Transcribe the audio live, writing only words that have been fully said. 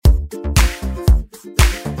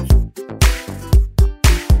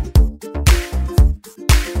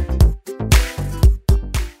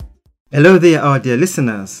Hello there, our dear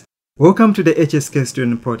listeners. Welcome to the HSK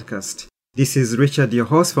Student Podcast. This is Richard, your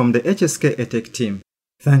host from the HSK EdTech team.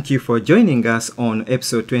 Thank you for joining us on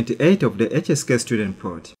episode 28 of the HSK Student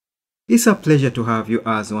Pod. It's a pleasure to have you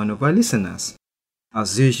as one of our listeners.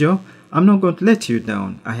 As usual, I'm not going to let you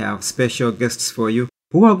down. I have special guests for you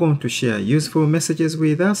who are going to share useful messages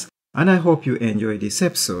with us, and I hope you enjoy this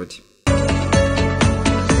episode.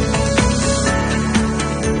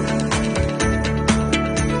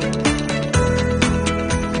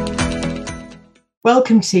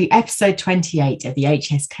 Welcome to episode 28 of the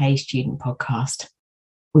HSK Student Podcast.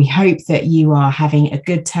 We hope that you are having a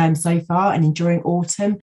good term so far and enjoying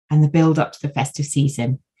autumn and the build up to the festive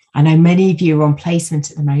season. I know many of you are on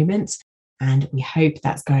placement at the moment, and we hope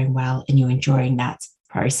that's going well and you're enjoying that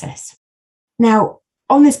process. Now,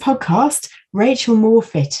 on this podcast, Rachel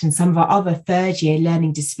Morfitt and some of our other third year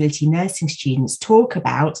learning disability nursing students talk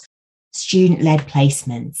about student-led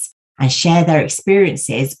placements and share their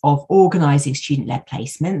experiences of organising student-led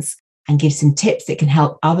placements and give some tips that can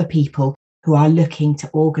help other people who are looking to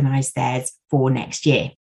organise theirs for next year.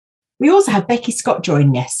 We also have Becky Scott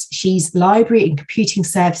joining us. She's Library and Computing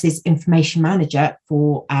Services Information Manager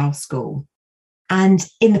for our school. And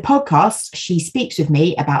in the podcast, she speaks with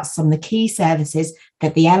me about some of the key services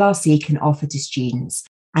that the LRC can offer to students,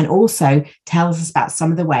 and also tells us about some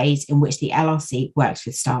of the ways in which the LRC works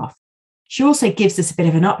with staff. She also gives us a bit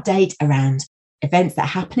of an update around events that are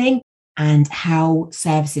happening and how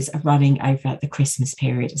services are running over the Christmas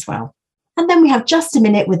period as well. And then we have just a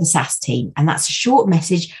minute with the SAS team, and that's a short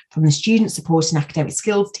message from the Student Support and Academic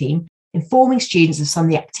Skills team informing students of some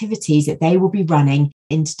of the activities that they will be running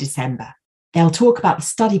into December. They'll talk about the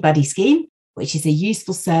Study Buddy scheme, which is a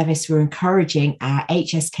useful service we're encouraging our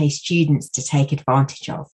HSK students to take advantage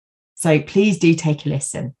of. So please do take a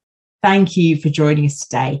listen. Thank you for joining us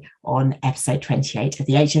today on episode 28 of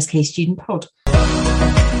the HSK Student Pod.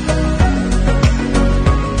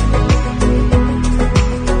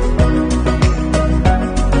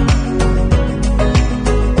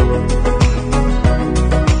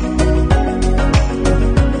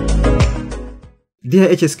 Dear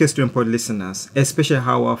HSK Student Pod listeners, especially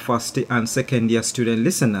our first and second year student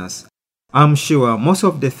listeners, I'm sure most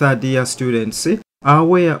of the third year students are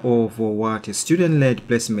aware of what student-led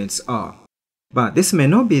placements are. But this may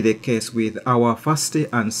not be the case with our first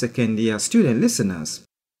and second year student listeners.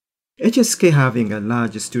 HSK having a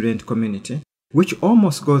large student community, which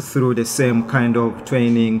almost goes through the same kind of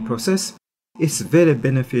training process, is very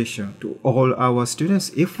beneficial to all our students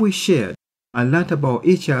if we share and learn about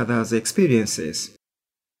each other's experiences.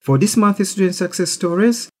 For this month's Student Success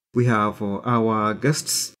Stories, we have our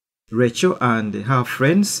guests, Rachel and her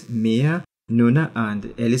friends, Mia, Nuna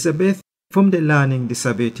and Elizabeth from the Learning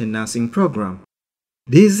Disability Nursing Program.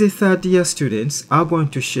 These third-year students are going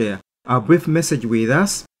to share a brief message with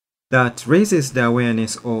us that raises the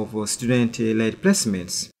awareness of student-led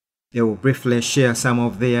placements. They will briefly share some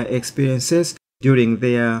of their experiences during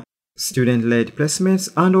their student-led placements,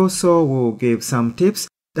 and also will give some tips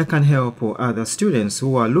that can help other students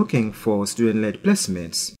who are looking for student-led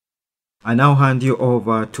placements. I now hand you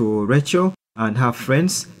over to Rachel and her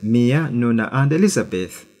friends, Mia, Nuna and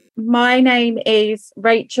Elizabeth. My name is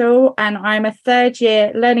Rachel and I'm a third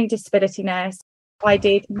year learning disability nurse. I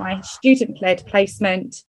did my student-led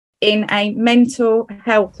placement in a mental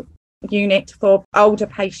health unit for older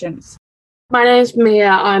patients. My name is Mia.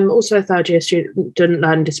 I'm also a third year student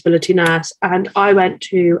learning disability nurse, and I went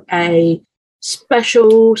to a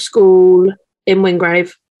special school in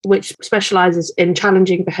Wingrave which specialises in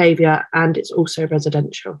challenging behaviour, and it's also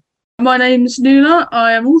residential. My name's Nuna.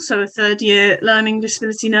 I am also a third year learning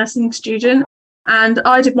disability nursing student, and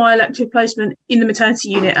I did my elective placement in the maternity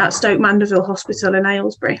unit at Stoke Mandeville Hospital in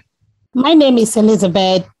Aylesbury. My name is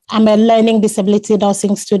Elizabeth. I'm a learning disability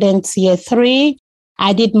nursing student year 3.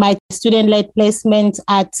 I did my student-led placement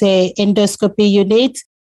at a endoscopy unit.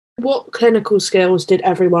 What clinical skills did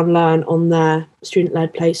everyone learn on their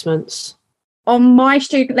student-led placements? On my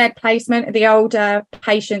student-led placement at the older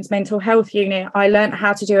patients mental health unit, I learned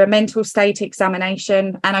how to do a mental state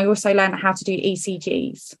examination, and I also learned how to do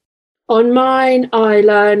ECGs. On mine, I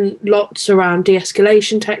learned lots around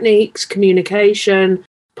de-escalation techniques, communication,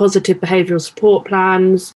 positive behavioural support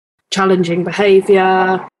plans, challenging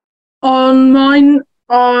behaviour. On mine,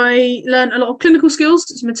 I learned a lot of clinical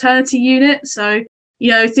skills. It's a maternity unit, so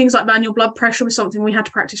things like manual blood pressure was something we had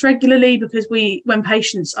to practice regularly because when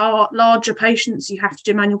patients are larger patients, you have to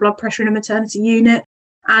do manual blood pressure in a maternity unit.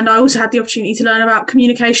 And I also had the opportunity to learn about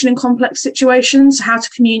communication in complex situations, how to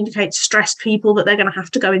communicate to stressed people that they're going to have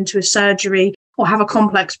to go into a surgery or have a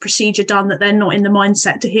complex procedure done that they're not in the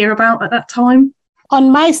mindset to hear about at that time. On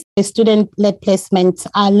my student-led placement,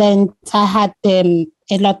 I had a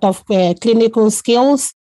lot of clinical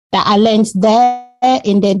skills that I learned there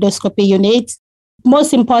in the endoscopy unit.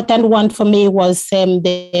 Most important one for me was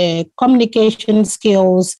the communication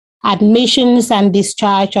skills, admissions and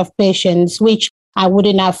discharge of patients, which I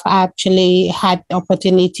wouldn't have actually had the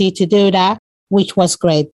opportunity to do that, which was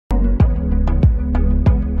great.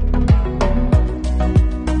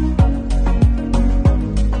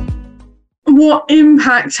 What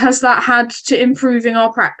impact has that had to improving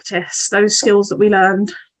our practice, those skills that we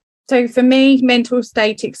learned? So for me, mental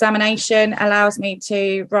state examination allows me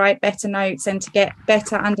to write better notes and to get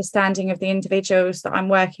better understanding of the individuals that I'm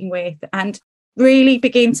working with and really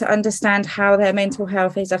begin to understand how their mental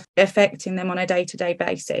health is affecting them on a day-to-day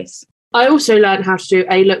basis. I also learned how to do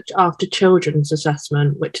a looked after children's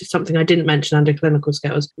assessment, which is something I didn't mention under clinical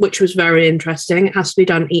skills, which was very interesting. It has to be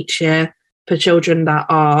done each year for children that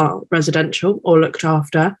are residential or looked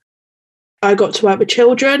after. I got to work with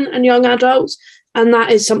children and young adults, and that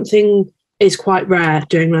is something is quite rare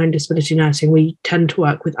doing learning disability nursing. We tend to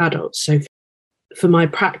work with adults. So for my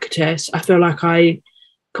practice, I feel like I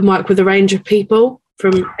can work with a range of people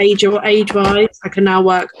from age-wise. I can now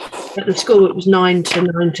work at the school, it was 9 to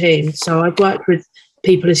 19. So I've worked with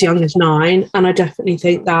people as young as 9, and I definitely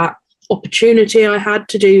think that opportunity I had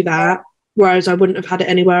to do that, whereas I wouldn't have had it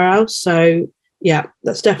anywhere else. So yeah,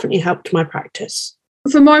 that's definitely helped my practice.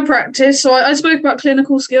 For my practice, so I spoke about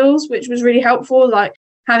clinical skills, which was really helpful, like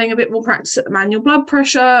having a bit more practice at the manual blood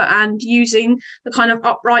pressure and using the kind of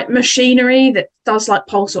upright machinery that does like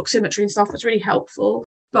pulse oximetry and stuff. That's really helpful.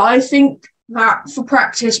 But I think that for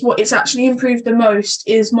practice, what it's actually improved the most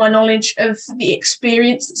is my knowledge of the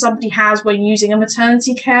experience that somebody has when using a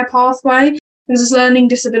maternity care pathway. Because as learning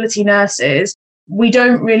disability nurses, we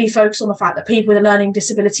don't really focus on the fact that people with a learning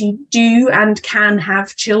disability do and can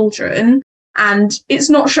have children. And it's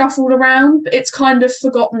not shuffled around, but it's kind of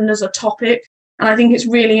forgotten as a topic. And I think it's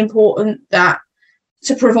really important that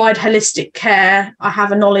to provide holistic care, I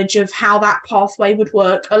have a knowledge of how that pathway would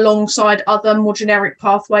work alongside other more generic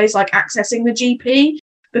pathways like accessing the GP,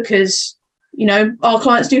 because, you know, our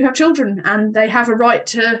clients do have children and they have a right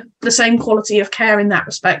to the same quality of care in that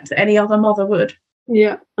respect that any other mother would.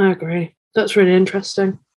 Yeah, I agree. That's really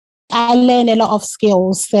interesting. I learned a lot of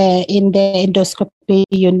skills in the endoscopy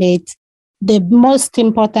unit. The most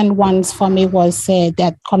important ones for me was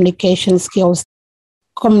that communication skills.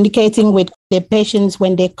 Communicating with the patients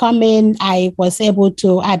when they come in, I was able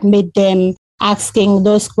to admit them. Asking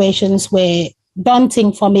those questions were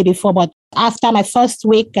daunting for me before, but after my first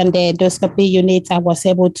week in the endoscopy unit, I was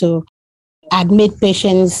able to admit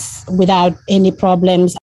patients without any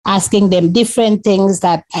problems, asking them different things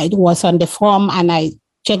that was on the form, and I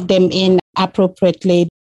checked them in appropriately.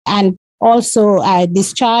 And also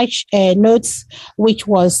discharge notes, which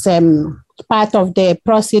was part of the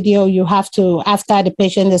procedure. You have to, after the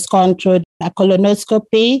patient has gone through a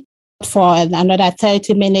colonoscopy, for another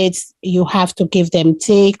 30 minutes, you have to give them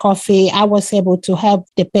tea, coffee. I was able to help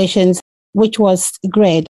the patients, which was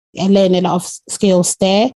great. I learned a lot of skills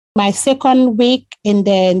there. My second week in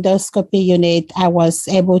the endoscopy unit, I was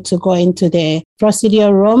able to go into the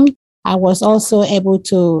procedure room. I was also able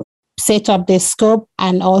to set up the scope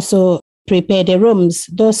and also prepare the rooms.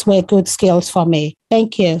 Those were good skills for me.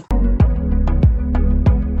 Thank you.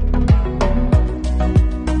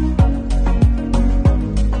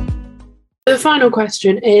 The final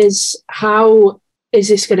question is, how is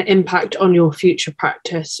this going to impact on your future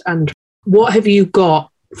practice, and what have you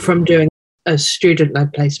got from doing a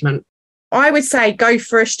student-led placement? I would say go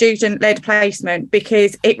for a student-led placement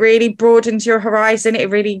because it really broadens your horizon. It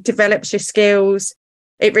really develops your skills.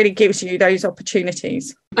 It really gives you those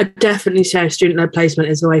opportunities. I definitely say student-led placement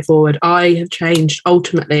is the way forward. I have changed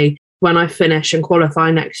ultimately when I finish and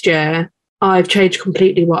qualify next year. I've changed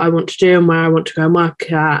completely what I want to do and where I want to go and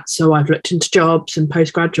work at. So I've looked into jobs and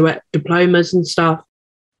postgraduate diplomas and stuff.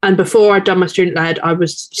 And before I'd done my student-led, I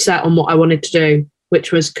was set on what I wanted to do,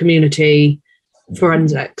 which was community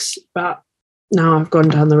forensics. But now I've gone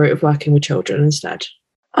down the route of working with children instead.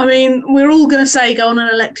 I mean, we're all going to say go on an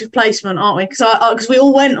elective placement, aren't we? Because we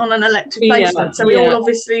all went on an elective placement. So we all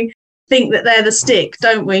obviously think that they're the stick,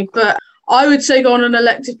 don't we? But I would say go on an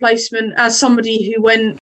elective placement as somebody who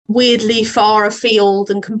went weirdly far afield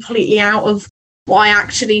and completely out of what I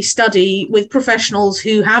actually study with professionals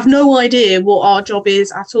who have no idea what our job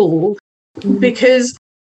is at all. Because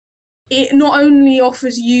it not only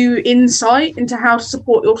offers you insight into how to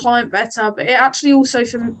support your client better, but it actually also,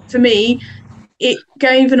 for me, it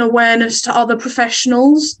gave an awareness to other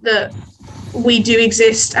professionals that we do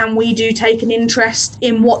exist and we do take an interest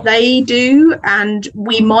in what they do, and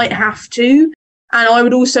we might have to. And I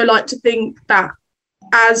would also like to think that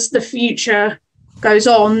as the future goes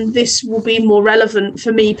on, this will be more relevant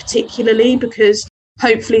for me particularly, because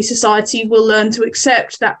hopefully society will learn to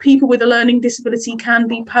accept that people with a learning disability can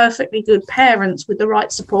be perfectly good parents with the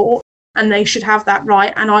right support, and they should have that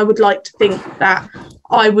right. And I would like to think that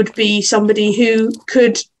I would be somebody who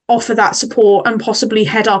could offer that support and possibly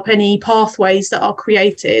head up any pathways that are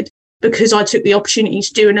created, because I took the opportunity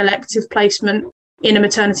to do an elective placement in a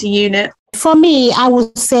maternity unit. For me, I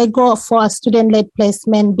would say go for a student-led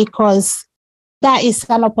placement, because that is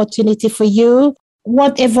an opportunity for you.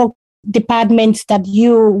 Whatever department that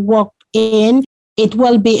you work in, it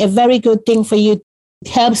will be a very good thing for you. It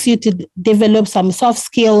helps you to develop some soft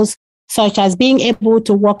skills, such as being able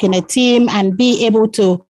to work in a team and be able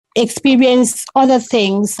to experience other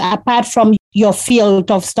things apart from your field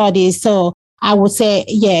of study. So I would say,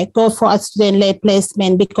 go for a student-led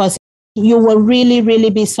placement, because you will really, really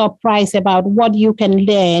be surprised about what you can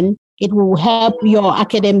learn. It will help your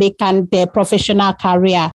academic and professional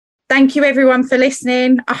career. Thank you everyone for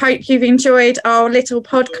listening. I hope you've enjoyed our little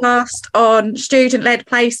podcast on student-led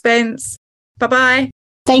placements. Bye-bye.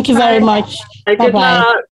 Thank you very much. Good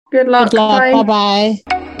luck. Good luck. Good luck. Bye.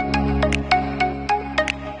 Bye-bye.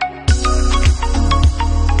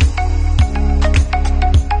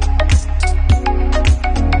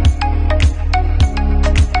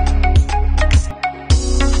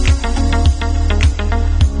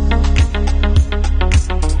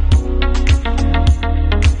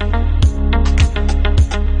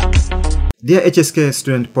 Dear HSK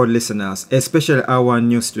Student Pod listeners, especially our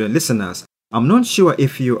new student listeners, I'm not sure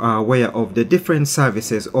if you are aware of the different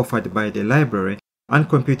services offered by the library and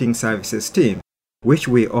computing services team, which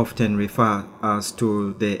we often refer as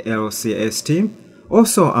to the LCS team.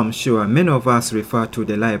 Also, I'm sure many of us refer to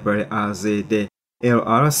the library as the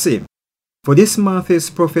LRC. For this month's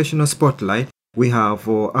professional spotlight, we have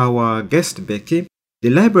our guest Becky, the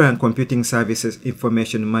Library and Computing Services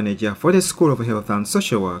Information Manager for the School of Health and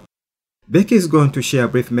Social Work. Becky is going to share a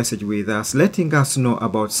brief message with us, letting us know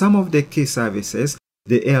about some of the key services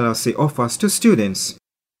the LRC offers to students.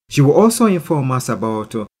 She will also inform us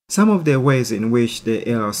about some of the ways in which the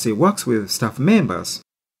LRC works with staff members.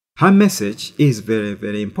 Her message is very,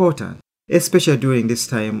 very important, especially during this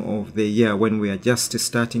time of the year when we are just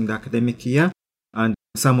starting the academic year, and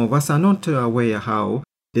some of us are not aware how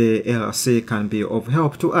the LRC can be of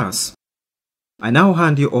help to us. I now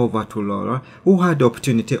hand you over to Laura, who had the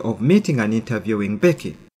opportunity of meeting and interviewing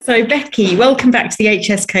Becky. So Becky, welcome back to the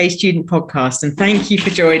HSK Student Podcast, and thank you for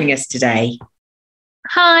joining us today.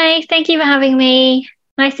 Hi, thank you for having me.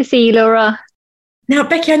 Nice to see you, Laura. Now,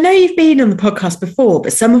 Becky, I know you've been on the podcast before,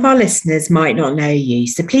 but some of our listeners might not know you.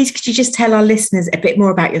 So please, could you just tell our listeners a bit more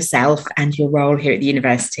about yourself and your role here at the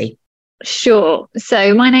university? Sure.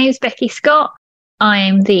 So my name is Becky Scott.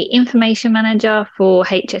 I'm the Information Manager for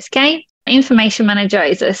HSK. Information Manager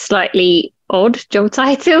is a slightly odd job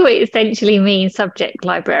title. It essentially means subject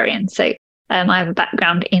librarian. So I have a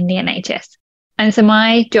background in the NHS. And so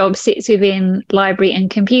my job sits within library and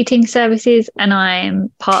computing services, and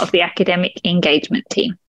I'm part of the academic engagement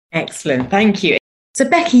team. Excellent. Thank you. So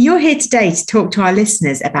Becky, you're here today to talk to our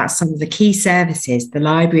listeners about some of the key services the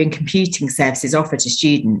library and computing services offer to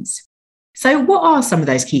students. So what are some of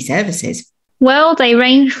those key services? Well, they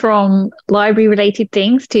range from library-related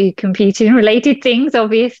things to computing-related things,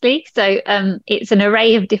 obviously. So it's an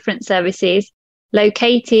array of different services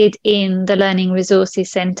located in the Learning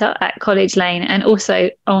Resources Centre at College Lane and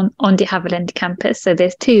also on De Havilland campus. So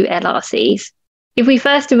there's 2 LRCs. If we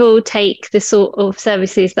first of all take the sort of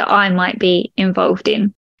services that I might be involved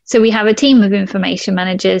in. So we have a team of information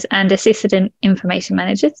managers and assistant information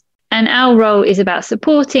managers. And our role is about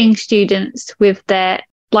supporting students with their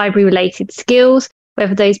library-related skills,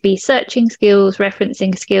 whether those be searching skills,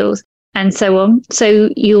 referencing skills, and so on. So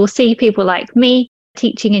you'll see people like me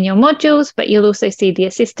teaching in your modules, but you'll also see the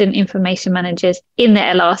assistant information managers in the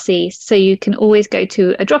LRCs. So you can always go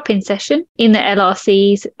to a drop-in session in the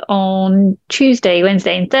LRCs on Tuesday,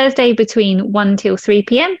 Wednesday, and Thursday between 1 till 3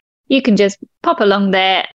 p.m. You can just pop along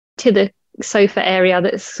there to the sofa area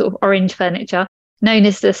that's sort of orange furniture, known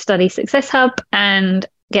as the Study Success Hub, and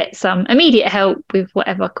get some immediate help with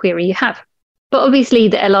whatever query you have. But obviously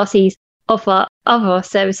the LRCs offer other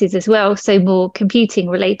services as well, so more computing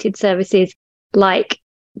related services like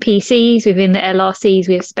PCs within the LRCs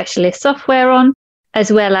with specialist software on, as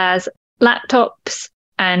well as laptops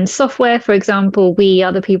and software. For example, we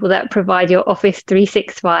are the people that provide your Office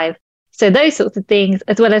 365. So those sorts of things,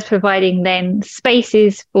 as well as providing then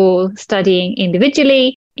spaces for studying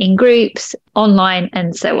individually, in groups, online,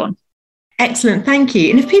 and so on. Excellent, thank you.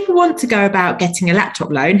 And if people want to go about getting a laptop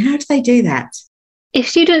loan, how do they do that? If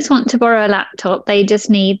students want to borrow a laptop, they just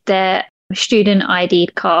need their student ID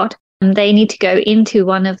card, and they need to go into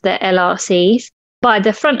one of the LRCs. By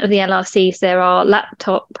the front of the LRCs, there are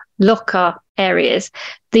laptop locker areas.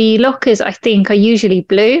 The lockers, I think, are usually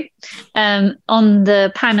blue. On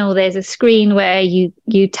the panel, there's a screen where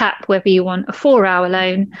you tap whether you want a 4-hour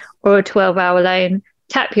loan or a 12-hour loan,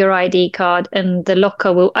 tap your ID card, and the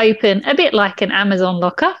locker will open a bit like an Amazon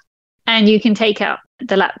locker, and you can take out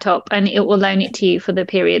the laptop and it will loan it to you for the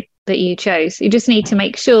period that you chose. You just need to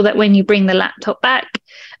make sure that when you bring the laptop back,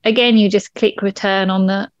 again, you just click return on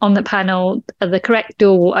the panel, the correct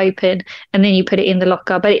door will open, and then you put it in the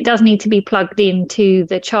locker. But it does need to be plugged into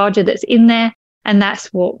the charger that's in there, and that's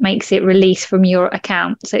what makes it release from your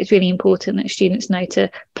account. So it's really important that students know to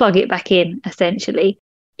plug it back in, essentially.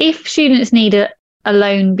 If students need a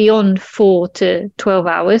loan beyond 4 to 12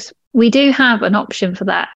 hours, we do have an option for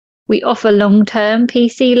that. We offer long-term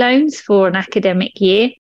PC loans for an academic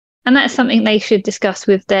year, and that's something they should discuss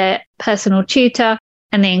with their personal tutor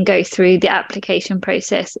and then go through the application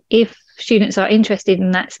process. If students are interested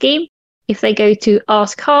in that scheme, if they go to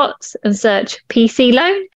Ask Hearts and search PC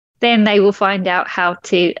loan, then they will find out how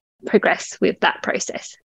to progress with that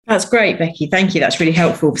process. That's great, Becky. Thank you. That's really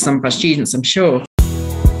helpful for some of our students, I'm sure.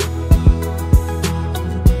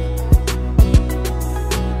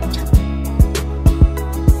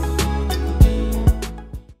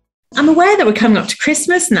 I'm aware that we're coming up to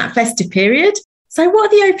Christmas and that festive period. So what are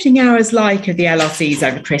the opening hours like of the LRCs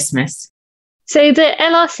over Christmas? So the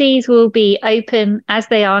LRCs will be open as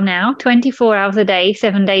they are now, 24 hours a day,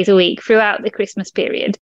 7 days a week throughout the Christmas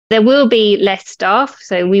period. There will be less staff,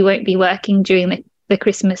 so we won't be working during the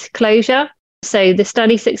Christmas closure. So the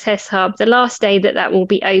Study Success Hub, the last day that will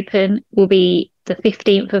be open will be the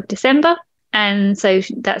 15th of December. And so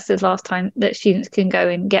that's the last time that students can go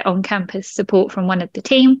and get on-campus support from one of the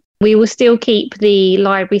team. We will still keep the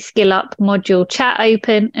Library Skill Up module chat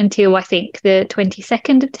open until I think the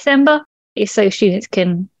 22nd of December, so students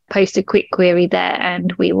can post a quick query there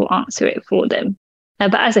and we will answer it for them.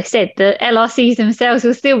 But as I said, the LRCs themselves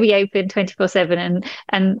will still be open 24/7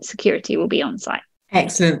 and security will be on site.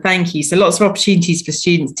 Excellent, thank you. So lots of opportunities for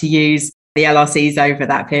students to use the LRCs over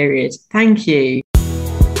that period. Thank you.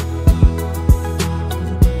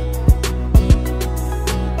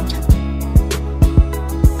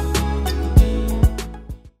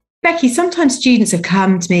 Becky, sometimes students have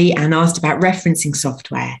come to me and asked about referencing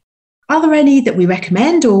software. Are there any that we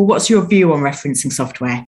recommend, or what's your view on referencing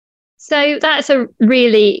software? So that's a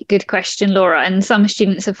really good question, Laura. And some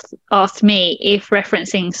students have asked me if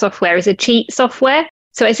referencing software is a cheat software.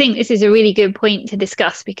 So I think this is a really good point to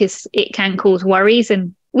discuss because it can cause worries,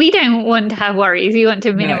 and we don't want to have worries. We want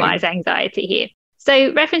to minimize anxiety here.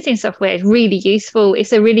 So referencing software is really useful.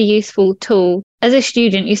 It's a really useful tool. As a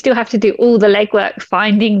student, you still have to do all the legwork,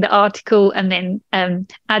 finding the article and then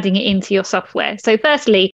adding it into your software. So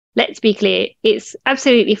firstly, let's be clear, it's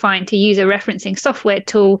absolutely fine to use a referencing software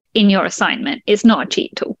tool in your assignment. It's not a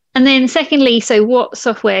cheat tool. And then secondly, so what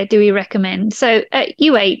software do we recommend? So at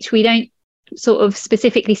UH, we don't sort of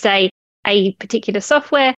specifically say a particular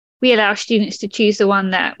software. We allow students to choose the one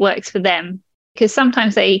that works for them, because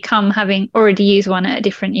sometimes they come having already used one at a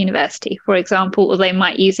different university, for example, or they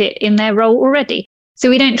might use it in their role already. So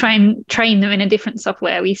we don't try and train them in a different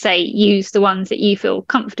software. We say use the ones that you feel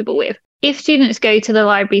comfortable with. If students go to the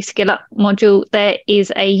Library Skill Up module, there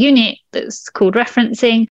is a unit that's called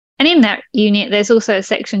referencing. And in that unit, there's also a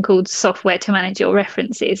section called software to manage your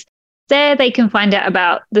references. There they can find out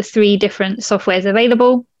about the 3 different softwares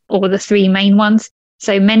available, or the 3 main ones.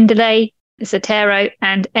 So Mendeley, Zotero,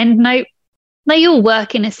 and EndNote. They all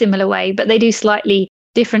work in a similar way, but they do slightly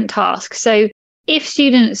different tasks. So if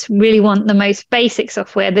students really want the most basic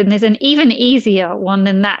software, then there's an even easier one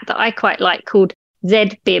than that I quite like called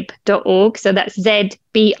zbib.org. So that's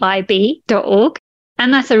zbib.org.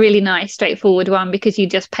 And that's a really nice, straightforward one because you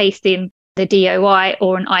just paste in the DOI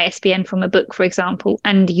or an ISBN from a book, for example,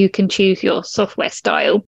 and you can choose your software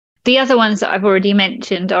style. The other ones that I've already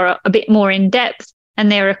mentioned are a bit more in depth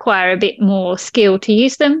and they require a bit more skill to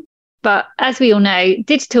use them. But as we all know,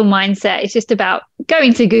 digital mindset is just about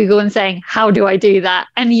going to Google and saying, how do I do that?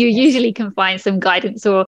 And you usually can find some guidance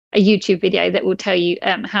or a YouTube video that will tell you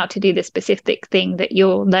how to do the specific thing that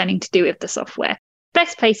you're learning to do with the software.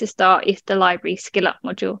 Best place to start is the Library Skill Up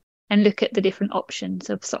module and look at the different options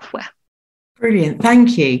of software. Brilliant,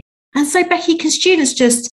 thank you. And so, Becky, can students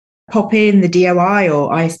just pop in the DOI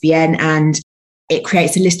or ISBN and it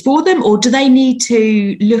creates a list for them, or do they need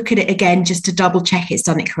to look at it again just to double check it's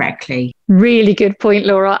done it correctly? Really good point,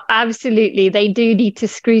 Laura. Absolutely. They do need to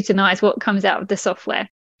scrutinise what comes out of the software.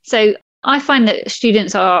 So I find that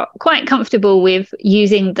students are quite comfortable with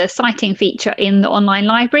using the citing feature in the online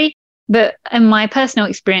library. But in my personal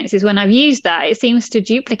experiences, when I've used that, it seems to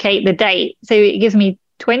duplicate the date. So it gives me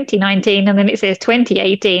 2019 and then it says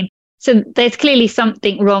 2018. So there's clearly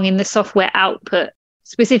something wrong in the software output.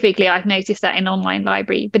 Specifically, I've noticed that in online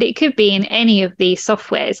library, but it could be in any of these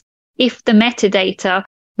softwares. If the metadata,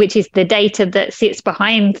 which is the data that sits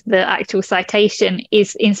behind the actual citation,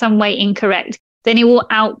 is in some way incorrect, then it will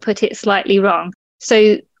output it slightly wrong.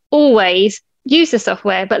 So always use the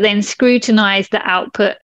software, but then scrutinize the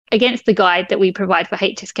output against the guide that we provide for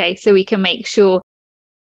HSK, so we can make sure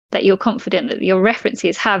that you're confident that your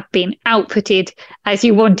references have been outputted as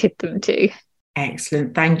you wanted them to.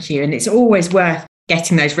 Excellent, thank you. And it's always worth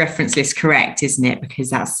getting those reference lists correct, isn't it? Because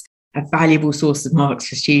that's a valuable source of marks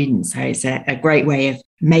for students. So it's a great way of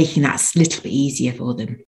making that a little bit easier for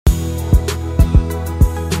them.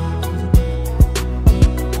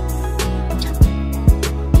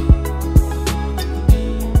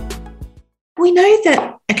 We know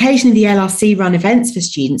that occasionally the LRC run events for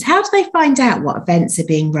students. How do they find out what events are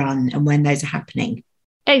being run and when those are happening?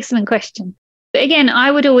 Excellent question. But again,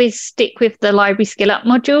 I would always stick with the Library Skill Up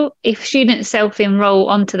module. If students self-enroll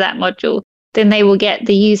onto that module, then they will get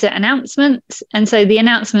the user announcements. And so the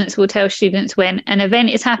announcements will tell students when an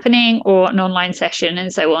event is happening or an online session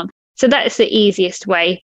and so on. So that's the easiest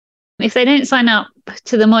way. If they don't sign up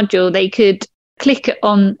to the module, they could click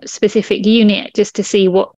on a specific unit just to see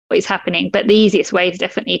what is happening. But the easiest way is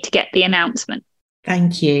definitely to get the announcement.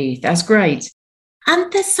 Thank you. That's great.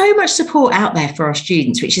 And there's so much support out there for our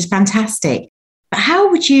students, which is fantastic. But how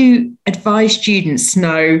would you advise students to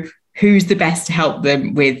know who's the best to help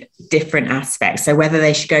them with different aspects? So whether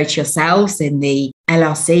they should go to yourselves in the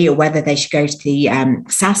LRC or whether they should go to the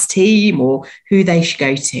SAS team or who they should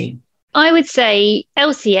go to? I would say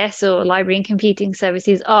LCS, or Library and Computing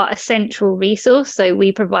Services, are a central resource. So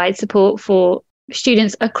we provide support for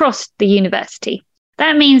students across the university.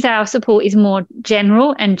 That means our support is more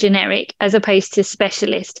general and generic as opposed to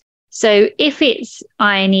specialist. So if it's,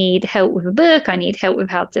 I need help with a book, I need help with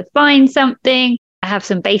how to find something, I have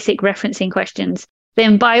some basic referencing questions,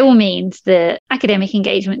 then by all means, the academic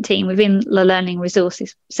engagement team within the Learning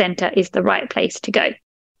Resources Centre is the right place to go.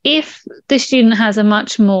 If the student has a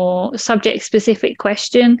much more subject-specific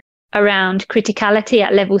question around criticality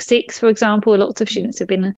at level 6, for example, lots of students have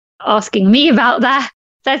been asking me about that.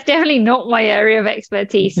 That's definitely not my area of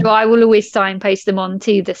expertise. So I will always signpost them on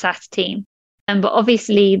to the SAS team. But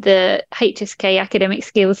obviously the HSK Academic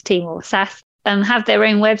Skills team, or SAS, have their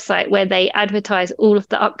own website where they advertise all of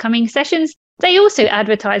the upcoming sessions. They also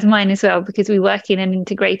advertise mine as well because we work in an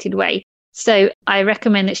integrated way. So I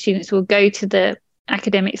recommend that students will go to the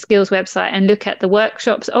Academic Skills website and look at the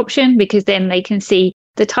workshops option, because then they can see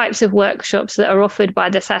the types of workshops that are offered by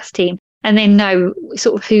the SAS team and then know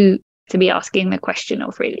sort of who to be asking the question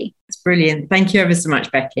of, really. That's brilliant. Thank you ever so much,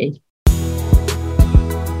 Becky.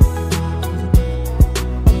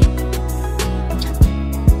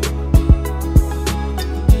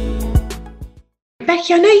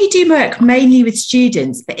 Becky, I know you do work mainly with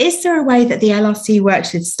students, but is there a way that the LRC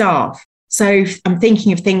works with staff? So I'm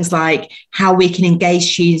thinking of things like how we can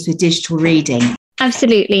engage students with digital reading.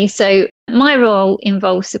 Absolutely. So my role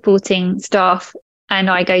involves supporting staff, and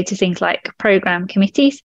I go to things like programme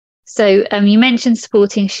committees. So you mentioned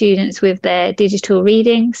supporting students with their digital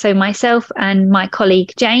reading. So myself and my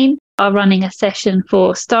colleague Jane are running a session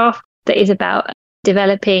for staff that is about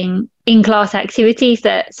developing in-class activities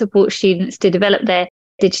that support students to develop their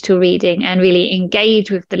digital reading and really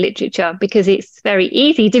engage with the literature, because it's very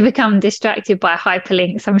easy to become distracted by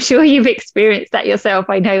hyperlinks. I'm sure you've experienced that yourself.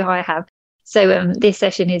 I know I have. So this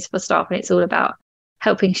session is for staff, and it's all about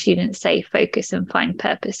helping students stay focused and find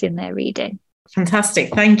purpose in their reading.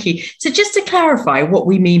 Fantastic. Thank you. So just to clarify what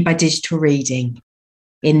we mean by digital reading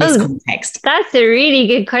in this context. That's a really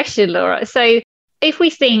good question, Laura. So if we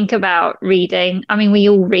think about reading, I mean, we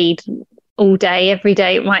all read all day, every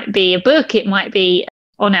day. It might be a book, it might be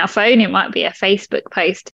on our phone, it might be a Facebook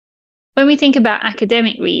post. When we think about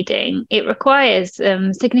academic reading, it requires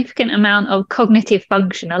a significant amount of cognitive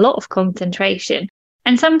function, a lot of concentration.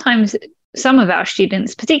 And sometimes some of our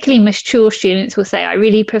students, particularly mature students, will say, I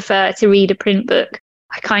really prefer to read a print book.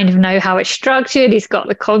 I kind of know how it's structured. It's got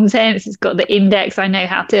the contents, it's got the index. I know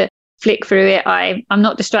how to flick through it. I'm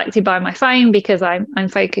not distracted by my phone because I'm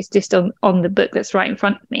focused just on the book that's right in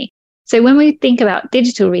front of me. So when we think about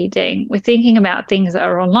digital reading, we're thinking about things that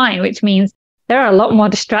are online, which means there are a lot more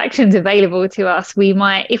distractions available to us. We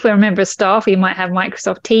might, if we're a member of staff, we might have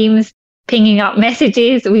Microsoft Teams pinging up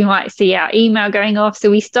messages. We might see our email going off. So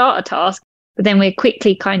we start a task but then we're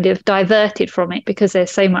quickly kind of diverted from it because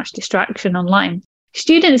there's so much distraction online.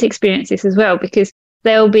 Students experience this as well because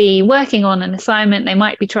they'll be working on an assignment. They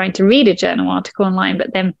might be trying to read a journal article online,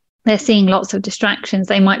 but then they're seeing lots of distractions.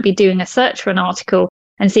 They might be doing a search for an article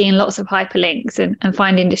and seeing lots of hyperlinks and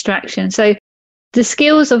finding distractions. So the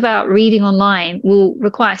skills about reading online will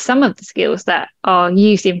require some of the skills that are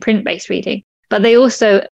used in print-based reading, but they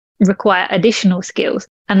also require additional skills.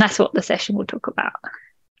 And that's what the session will talk about.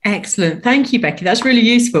 Excellent. Thank you, Becky. That's really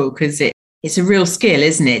useful because it's a real skill,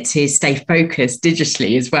 isn't it, to stay focused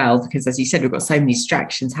digitally as well? Because as you said, we've got so many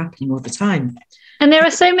distractions happening all the time. And there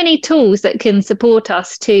are so many tools that can support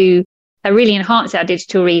us to really enhance our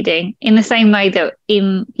digital reading in the same way that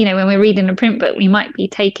when we're reading a print book, we might be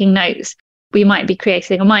taking notes. We might be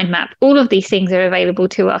creating a mind map. All of these things are available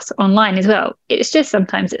to us online as well. It's just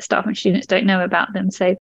sometimes that staff and students don't know about them.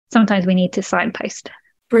 So sometimes we need to signpost.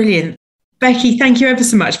 Brilliant. Becky, thank you ever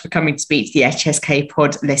so much for coming to speak to the HSK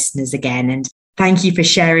Pod listeners again. And thank you for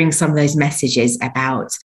sharing some of those messages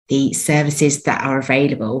about the services that are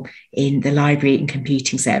available in the library and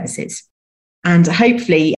computing services. And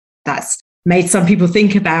hopefully that's made some people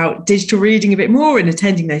think about digital reading a bit more and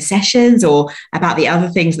attending those sessions, or about the other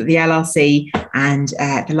things that the LRC and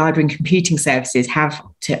the library and computing services have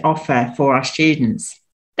to offer for our students.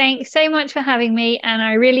 Thanks so much for having me. And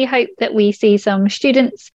I really hope that we see some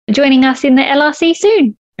students joining us in the LRC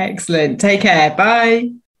soon. Excellent. Take care. Bye.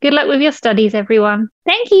 Good luck with your studies, everyone.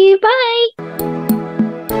 Thank you. Bye.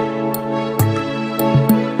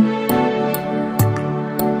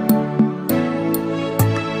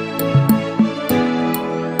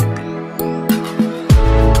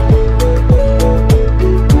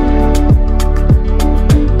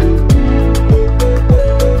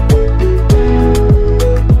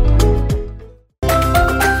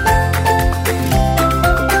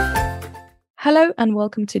 Hello and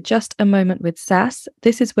welcome to Just a Moment with SAS.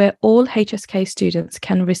 This is where all HSK students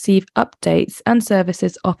can receive updates and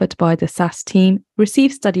services offered by the SAS team,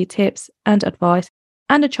 receive study tips and advice,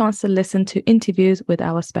 and a chance to listen to interviews with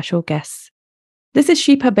our special guests. This is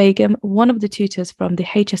Shipa Begum, one of the tutors from the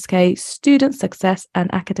HSK Student Success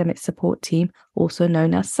and Academic Support Team, also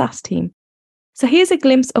known as SAS team. So here's a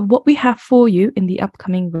glimpse of what we have for you in the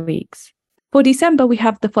upcoming weeks. For December, we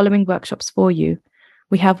have the following workshops for you.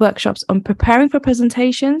 We have workshops on preparing for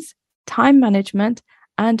presentations, time management,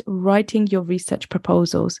 and writing your research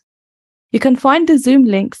proposals. You can find the Zoom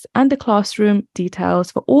links and the classroom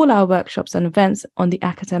details for all our workshops and events on the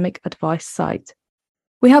Academic Advice site.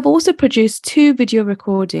 We have also produced 2 video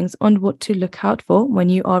recordings on what to look out for when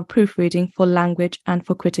you are proofreading for language and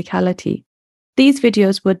for criticality. These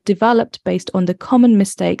videos were developed based on the common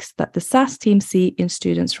mistakes that the SAS team see in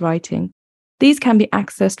students' writing. These can be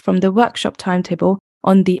accessed from the workshop timetable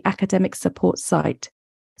on the Academic Support site.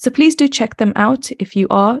 So please do check them out if you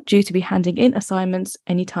are due to be handing in assignments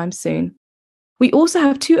anytime soon. We also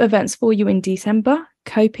have 2 events for you in December: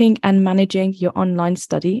 Coping and Managing Your Online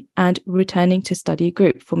Study and Returning to Study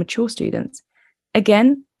Group for mature students.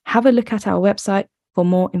 Again, have a look at our website for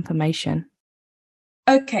more information.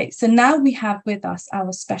 Okay, so now we have with us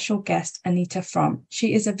our special guest, Anita Fromm.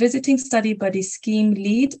 She is a visiting study buddy scheme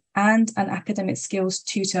lead and an academic skills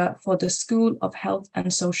tutor for the School of Health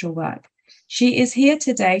and Social Work. She is here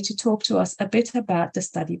today to talk to us a bit about the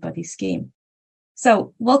study buddy scheme.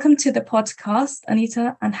 So welcome to the podcast,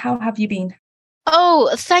 Anita, and how have you been? Oh,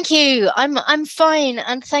 thank you. I'm fine,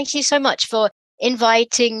 and thank you so much for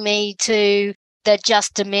inviting me to the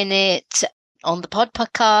Just a Minute on the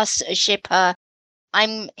podcast, Shipa.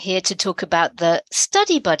 I'm here to talk about the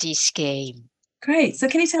Study Buddy scheme. Great. So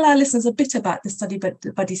can you tell our listeners a bit about the Study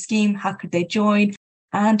Buddy scheme? How could they join?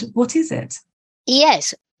 And what is it?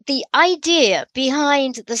 Yes. The idea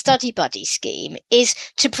behind the Study Buddy scheme is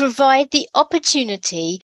to provide the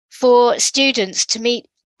opportunity for students to meet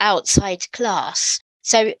outside class.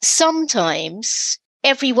 So sometimes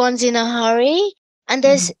everyone's in a hurry and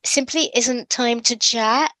there simply isn't time to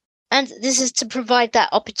chat. And this is to provide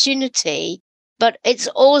that opportunity. But it's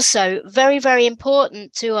also very, very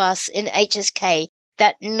important to us in HSK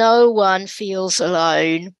that no one feels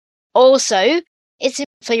alone. Also, it's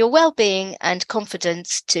for your well-being and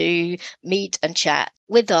confidence to meet and chat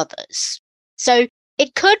with others. So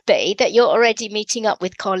it could be that you're already meeting up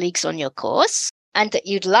with colleagues on your course and that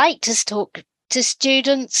you'd like to talk to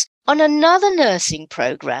students on another nursing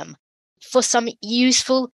program for some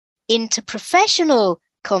useful interprofessional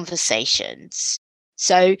conversations.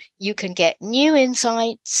 So you can get new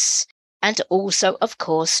insights and also, of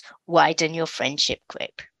course, widen your friendship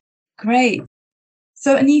group. Great.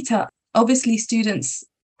 So Anita, obviously students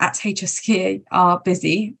at HSK are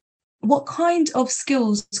busy. what kind of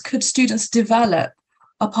skills could students develop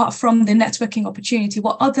apart from the networking opportunity?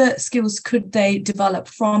 What other skills could they develop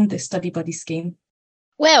from this study buddy scheme?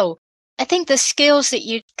 Well, I think the skills that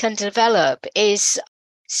you can develop is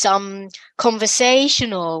some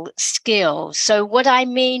conversational skills. So what I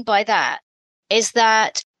mean by that is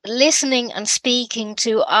that listening and speaking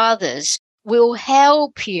to others will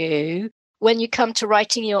help you when you come to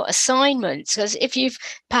writing your assignments. Because if you've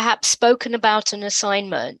perhaps spoken about an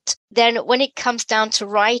assignment, then when it comes down to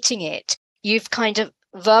writing it, you've kind of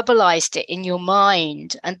verbalized it in your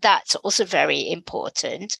mind. And that's also very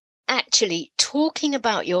important. Actually, talking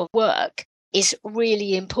about your work is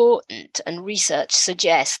really important, and research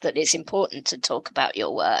suggests that it's important to talk about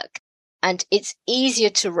your work. And it's easier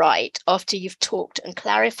to write after you've talked and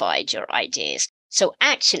clarified your ideas. So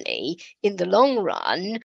actually, in the long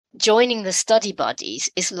run, joining the study buddies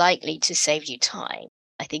is likely to save you time.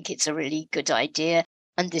 I think it's a really good idea.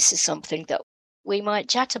 And this is something that we might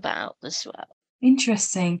chat about as well.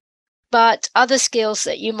 Interesting. But other skills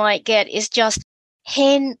that you might get is just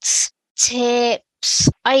hints, tips,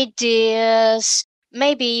 ideas.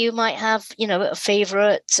 Maybe you might have, a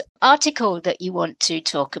favorite article that you want to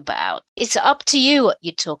talk about. It's up to you what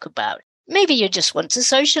you talk about. Maybe you just want to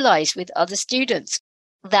socialize with other students.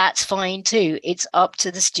 That's fine too. It's up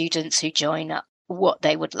to the students who join up what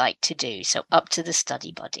they would like to do. So up to the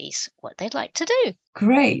study buddies, what they'd like to do.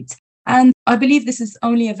 Great. And I believe this is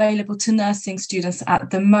only available to nursing students at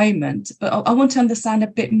the moment, but I want to understand a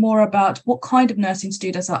bit more about what kind of nursing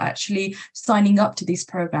students are actually signing up to these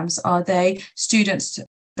programs. Are they students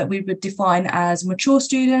that we would define as mature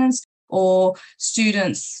students, or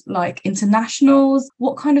students like internationals?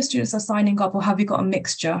 What kind of students are signing up, or have you got a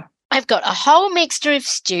mixture? I've got a whole mixture of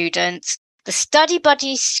students. The Study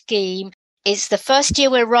Buddy scheme is the first year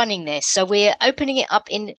we're running this, so we're opening it up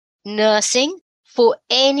in nursing for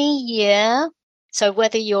any year. So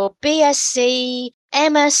whether you're BSc,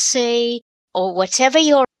 MSc, or whatever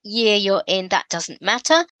year you're in, that doesn't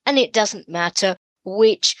matter. And it doesn't matter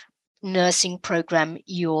which nursing program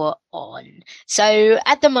you're on. So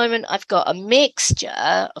at the moment, I've got a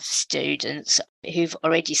mixture of students who've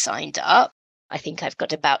already signed up. I think I've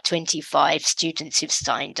got about 25 students who've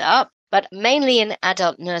signed up, but mainly in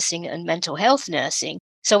adult nursing and mental health nursing.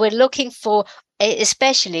 So we're looking for,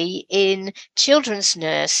 especially in children's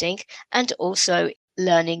nursing and also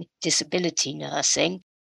learning disability nursing,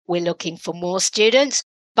 we're looking for more students,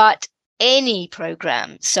 but any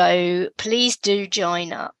program. So please do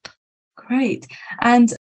join up. Great.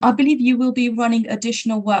 And I believe you will be running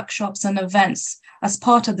additional workshops and events as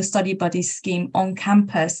part of the Study Buddy scheme on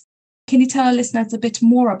campus. Can you tell our listeners a bit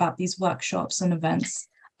more about these workshops and events?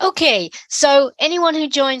 Okay, so anyone who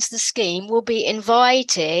joins the scheme will be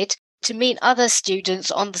invited to meet other students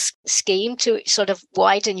on the scheme to sort of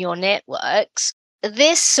widen your networks.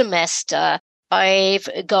 This semester, I've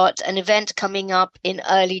got an event coming up in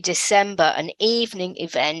early December, an evening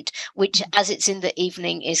event, which as it's in the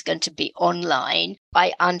evening is going to be online.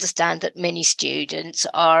 I understand that many students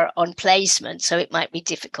are on placement, so it might be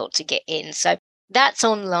difficult to get in. So that's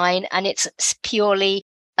online, and it's purely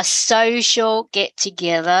a social get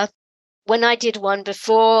together. When I did one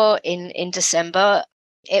before in December,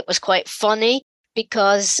 it was quite funny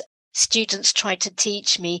because students tried to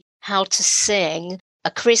teach me how to sing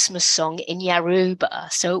a Christmas song in Yoruba.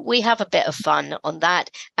 So we have a bit of fun on that,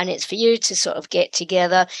 and it's for you to sort of get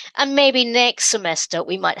together. And maybe next semester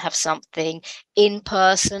we might have something in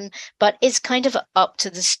person, but it's kind of up to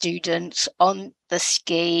the students on the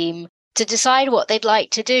scheme to decide what they'd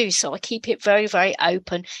like to do. So I keep it very, very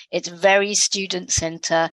open. It's very student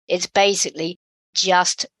center. It's basically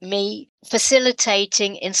just me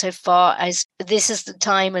facilitating insofar as this is the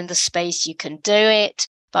time and the space you can do it,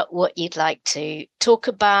 but what you'd like to talk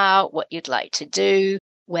about, what you'd like to do,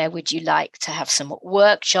 where would you like to have some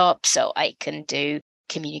workshops? So I can do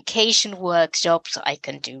communication workshops, I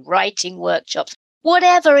can do writing workshops,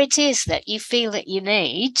 whatever it is that you feel that you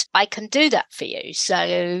need, I can do that for you.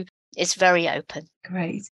 So it's very open.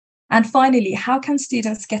 Great. And finally, how can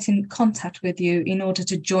students get in contact with you in order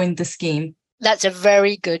to join the scheme? That's a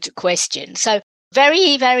very good question. So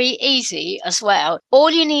very, very easy as well.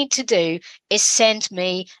 All you need to do is send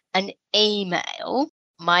me an email.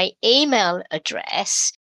 My email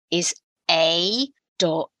address is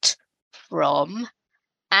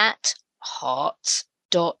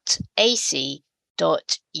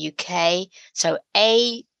a.hearts.ac.uk. So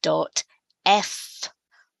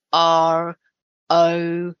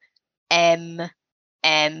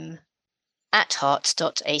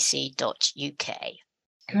a.FROMM@hearts.ac.uk.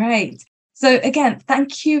 Great. So again,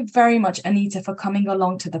 thank you very much, Anita, for coming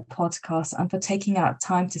along to the podcast and for taking out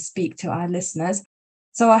time to speak to our listeners.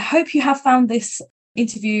 So I hope you have found this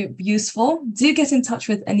interview useful. Do get in touch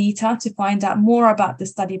with Anita to find out more about the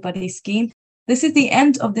Study Buddy scheme. This is the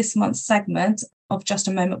end of this month's segment of Just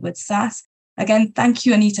a Moment with SAS. Again, thank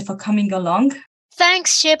you, Anita, for coming along.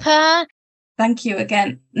 Thanks, Shipper. Thank you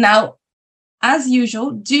again. Now, as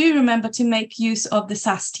usual, do remember to make use of the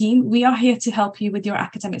SAS team. We are here to help you with your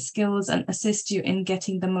academic skills and assist you in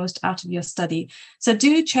getting the most out of your study. So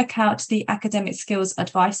do check out the Academic Skills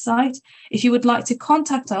Advice site. If you would like to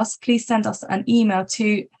contact us, please send us an email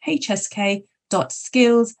to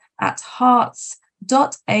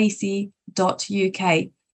hsk.skills@hearts.ac.uk.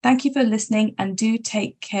 Thank you for listening and do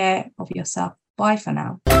take care of yourself. Bye for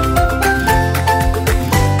now.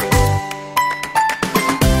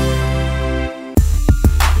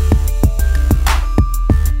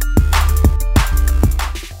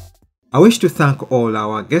 I wish to thank all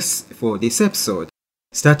our guests for this episode,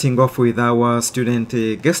 starting off with our student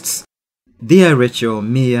guests. Dear Rachel,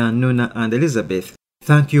 Mia, Nuna, and Elizabeth,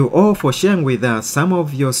 thank you all for sharing with us some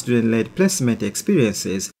of your student-led placement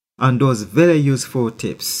experiences and those very useful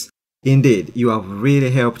tips. Indeed, you have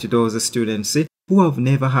really helped those students who have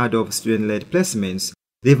never heard of student-led placements.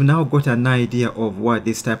 They've now got an idea of what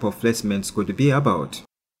this type of placements could be about.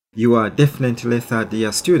 You are definitely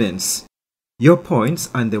third-year students. Your points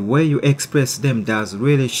and the way you express them does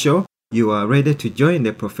really show you are ready to join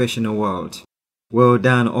the professional world. Well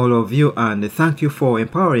done, all of you, and thank you for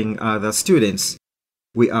empowering other students.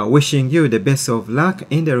 We are wishing you the best of luck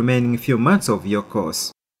in the remaining few months of your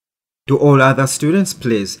course. To all other students,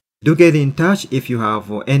 please do get in touch if you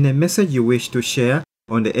have any message you wish to share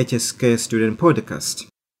on the HSK Student Podcast.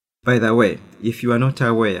 By the way, if you are not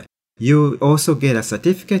aware, you also get a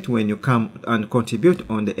certificate when you come and contribute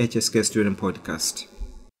on the HSK Student Podcast.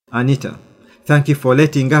 Anita, thank you for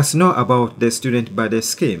letting us know about the Student Buddy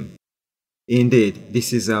scheme. Indeed,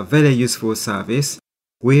 this is a very useful service.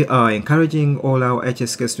 We are encouraging all our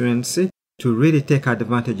HSK students to really take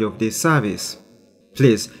advantage of this service.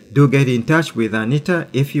 Please do get in touch with Anita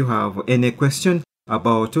if you have any question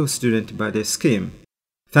about the Student Buddy scheme.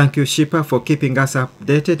 Thank you, Shipper, for keeping us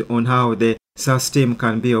updated on how the SAS team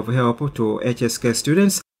can be of help to HSK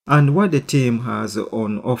students and what the team has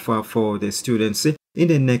on offer for the students in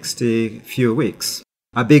the next few weeks.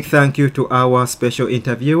 A big thank you to our special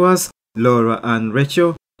interviewers, Laura and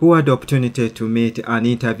Rachel, who had the opportunity to meet and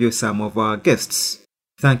interview some of our guests.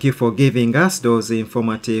 Thank you for giving us those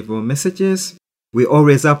informative messages. We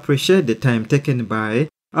always appreciate the time taken by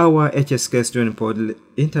our HSK Student Pod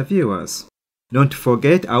interviewers. Don't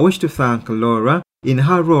forget, I wish to thank Laura in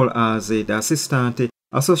her role as the Assistant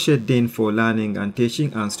Associate Dean for Learning and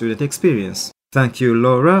Teaching and Student Experience. Thank you,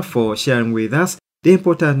 Laura, for sharing with us the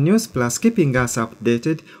important news plus keeping us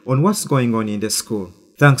updated on what's going on in the school.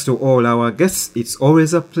 Thanks to all our guests. It's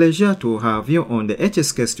always a pleasure to have you on the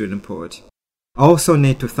HSK Student Pod. I also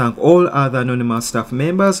need to thank all other anonymous staff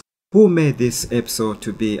members who made this episode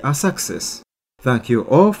to be a success. Thank you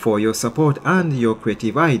all for your support and your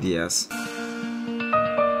creative ideas.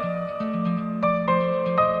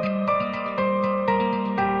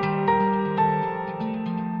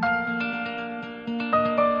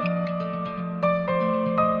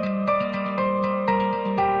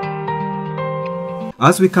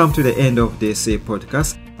 As we come to the end of this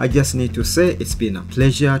podcast, I just need to say it's been a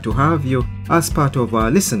pleasure to have you as part of our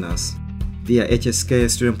listeners. Dear HSK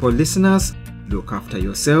Student Pod listeners, look after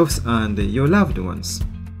yourselves and your loved ones.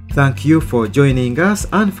 Thank you for joining us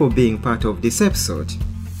and for being part of this episode.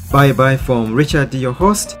 Bye-bye from Richard, your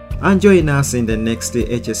host, and join us in the next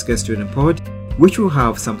HSK Student Pod, which will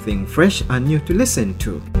have something fresh and new to listen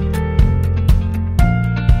to.